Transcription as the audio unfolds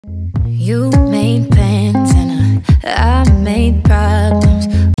You made plans and I made problems.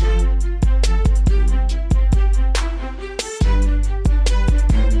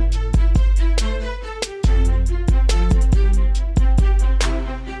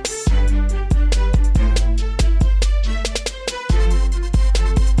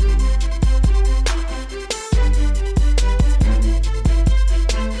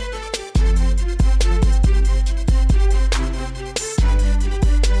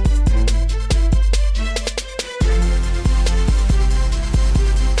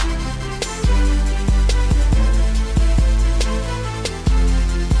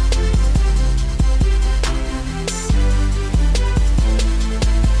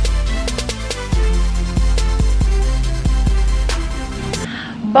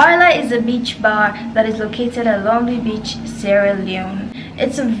 BARLA is a beach bar that is located at Lonely Beach, Sierra Leone.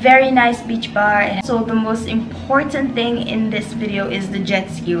 It's a very nice beach bar. So the most important thing in this video is the jet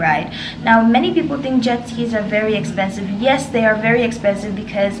ski ride. Now many people think jet skis are very expensive. Yes, they are very expensive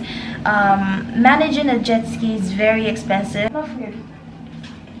because managing a jet ski is very expensive.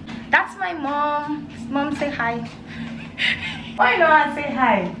 That's my mom. Mom, say hi. Why not say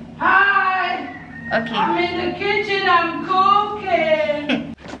hi? Hi! Okay. I'm in the kitchen, I'm cooking.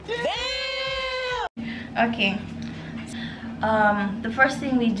 Okay. The first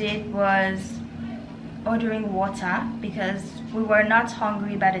thing we did was ordering water because we were not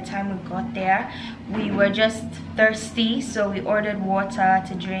hungry by the time we got there. We were just thirsty, so we ordered water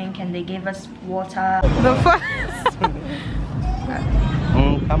to drink and they gave us water.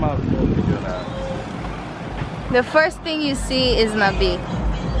 The first thing you see is Nabi.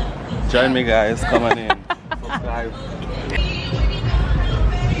 Join me, guys. Come on in. Subscribe.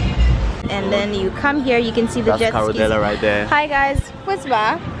 And then you come here, you can see the jet skis. That's right there. Hi guys, what's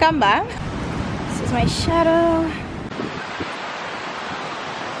ba? Come back. This is my shadow.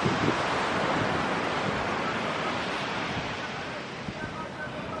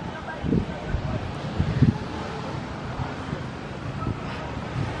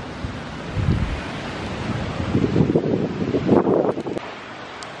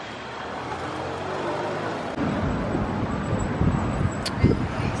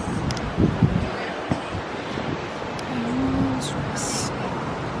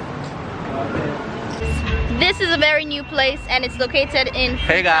 This is a very new place and it's located in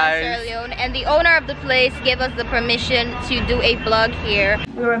Africa Sierra Leone, and the owner of the place gave us the permission to do a vlog here.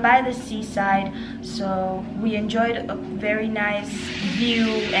 We were by the seaside, so we enjoyed a very nice view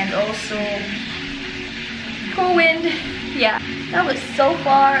and also cool wind. Yeah, that was so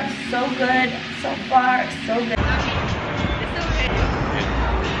far so good. So far so good.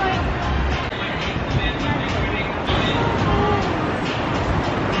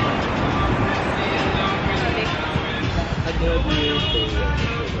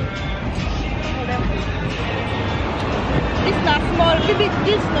 This not small,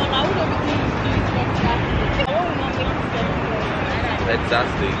 this no, now we don't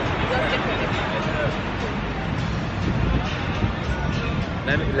Exactly.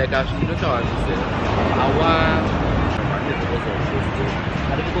 Like I should not want to say. I want.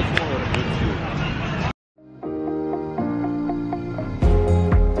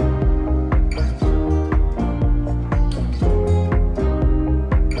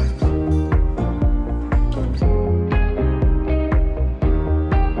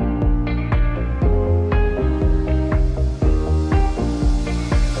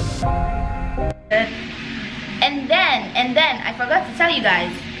 And then I forgot to tell you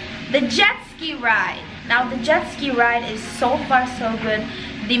guys the jet ski ride. Now the jet ski ride is so far so good.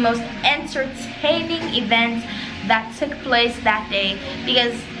 The most entertaining event that took place that day,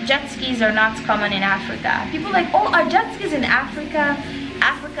 because jet skis are not common in Africa. People are like, oh, are jet skis in Africa?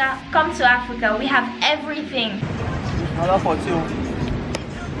 Africa, come to Africa. We have everything.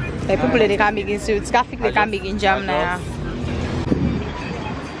 people they can begin suits, traffic they can begin jam now.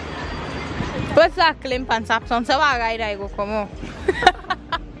 What's that claim pants up? Some say what ride I go come on.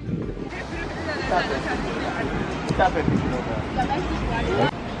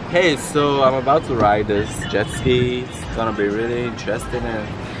 Hey, so I'm about to ride this jet ski. It's gonna be really interesting. And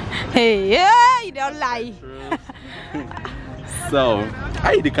hey, yeah, you don't lie. So,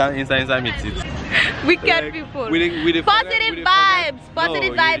 I can't inside me too. Wicked like, people. Positive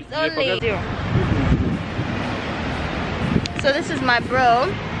vibes only. So this is my bro.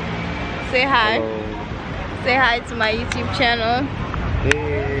 Say hi. Hello. Say hi to my YouTube channel.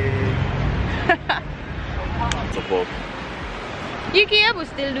 Hey. Support. You can able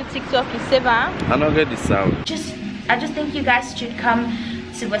still do TikTok, you say, I don't get the sound. I just think you guys should come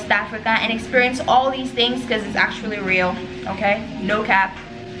to West Africa and experience all these things because it's actually real, okay? No cap.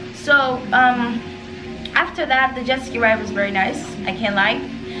 So after that, the jet ski ride was very nice. I can't lie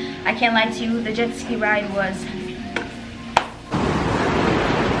to you, the jet ski ride was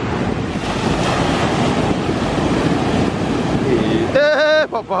Hey,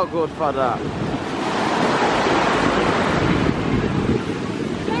 Papa Godfather.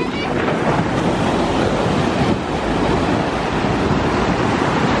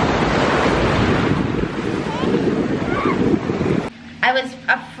 I was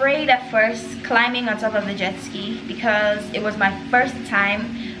afraid at first climbing on top of the jet ski because it was my first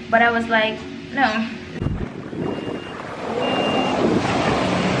time, but I was like, no.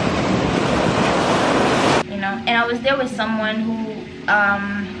 You know, and I was there with someone who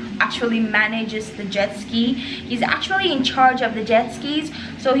actually manages the jet ski. He's actually in charge of the jet skis,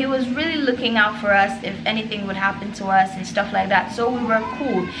 so he was really looking out for us if anything would happen to us and stuff like that, so we were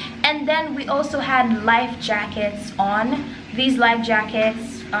cool. And then we also had life jackets on. These life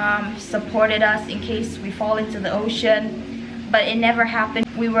jackets supported us in case we fall into the ocean, but it never happened.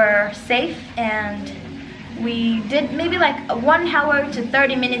 We were safe, and we did maybe like a 1 hour to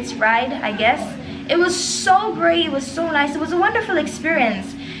 30 minutes ride, I guess. It was so great, it was so nice, it was a wonderful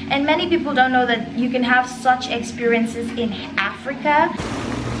experience. And many people don't know that you can have such experiences in Africa.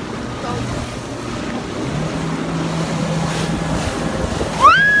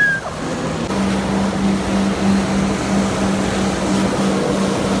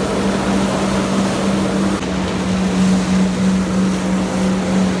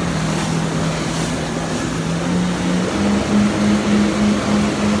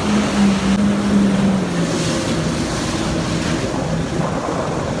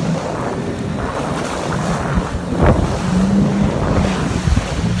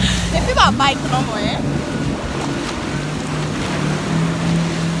 Bike no more, eh?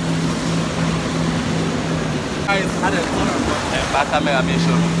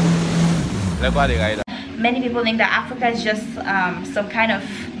 Many people think that Africa is just some kind of,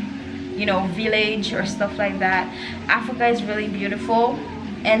 you know, village or stuff like that. Africa is really beautiful,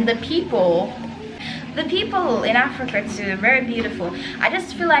 and the people in Africa too, very beautiful. I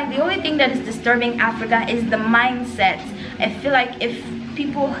just feel like the only thing that is disturbing Africa is the mindset. I feel like if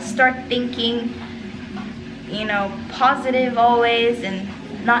people start thinking, you know, positive always and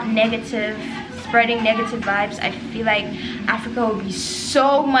not negative, spreading negative vibes, I feel like Africa will be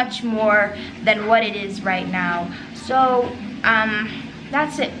so much more than what it is right now. So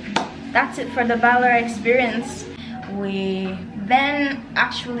that's it for the BARLA experience. We then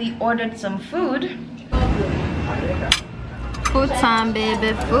actually ordered some food. Food time,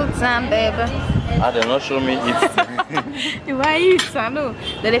 baby. Food time, baby. They not show me it. Why you eat? I know.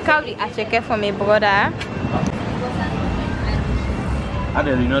 They call it a check for my brother.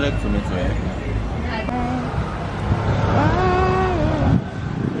 They you know like tomato, eh?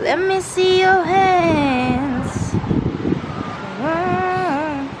 Let me see your hands.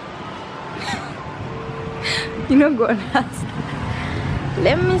 You know, go nasty.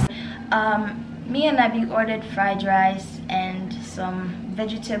 Let me see. Me and Abby ordered fried rice and some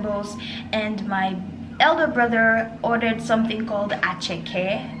vegetables, and my elder brother ordered something called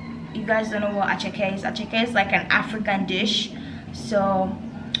acheke. You guys don't know what acheke is. Acheke is like an African dish. So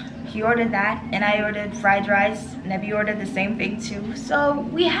he ordered that, and I ordered fried rice, and Abby ordered the same thing too. So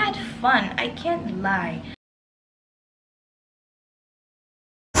we had fun, I can't lie.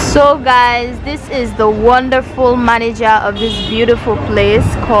 So guys, this is the wonderful manager of this beautiful place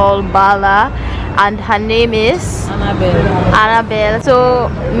called BARLA, and her name is Annabelle. So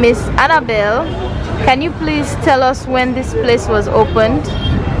Miss Annabelle, can you please tell us when this place was opened?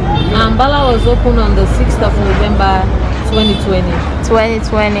 BARLA was opened on the 6th of November 2020.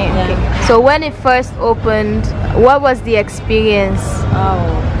 2020. Yeah. Okay. So when it first opened, what was the experience?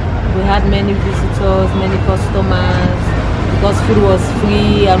 We had many visitors, many customers, because food was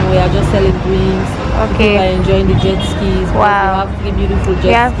free and we are just selling drinks. Okay. People are enjoying the jet skis. Wow. We have 3 beautiful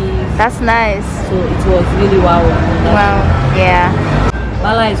jet skis. That's nice. So it was really wow. Wow. Yeah.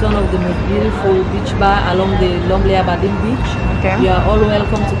 BARLA is one of the most beautiful beach bar along the Longley-Aberdeen beach. Okay. You are all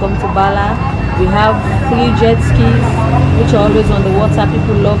welcome to come to BARLA. We have free jet skis, which are always on the water.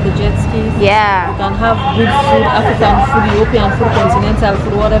 People love the jet skis. Yeah. You can have good food, African food, European food, continental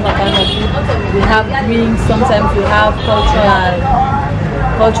food, whatever kind of food. We have drinks. Sometimes we have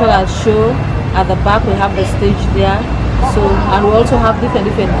cultural show at the back. We have the stage there. So, and we also have different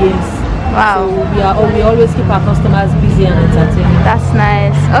games. Wow. So we always keep our customers busy and entertaining. That's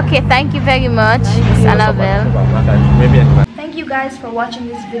nice. Okay, thank you very much, Miss Annabelle. Thank you guys for watching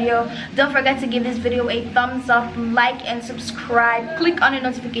this video. Don't forget to give this video a thumbs up, like and subscribe. Click on the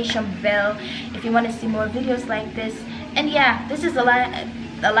notification bell if you want to see more videos like this. And yeah, this is the last.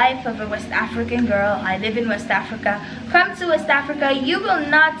 the life of a West African girl. I live in West Africa. Come to West Africa, you will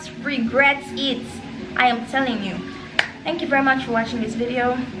not regret it. I am telling you. Thank you very much for watching this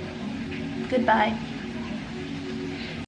video. Goodbye.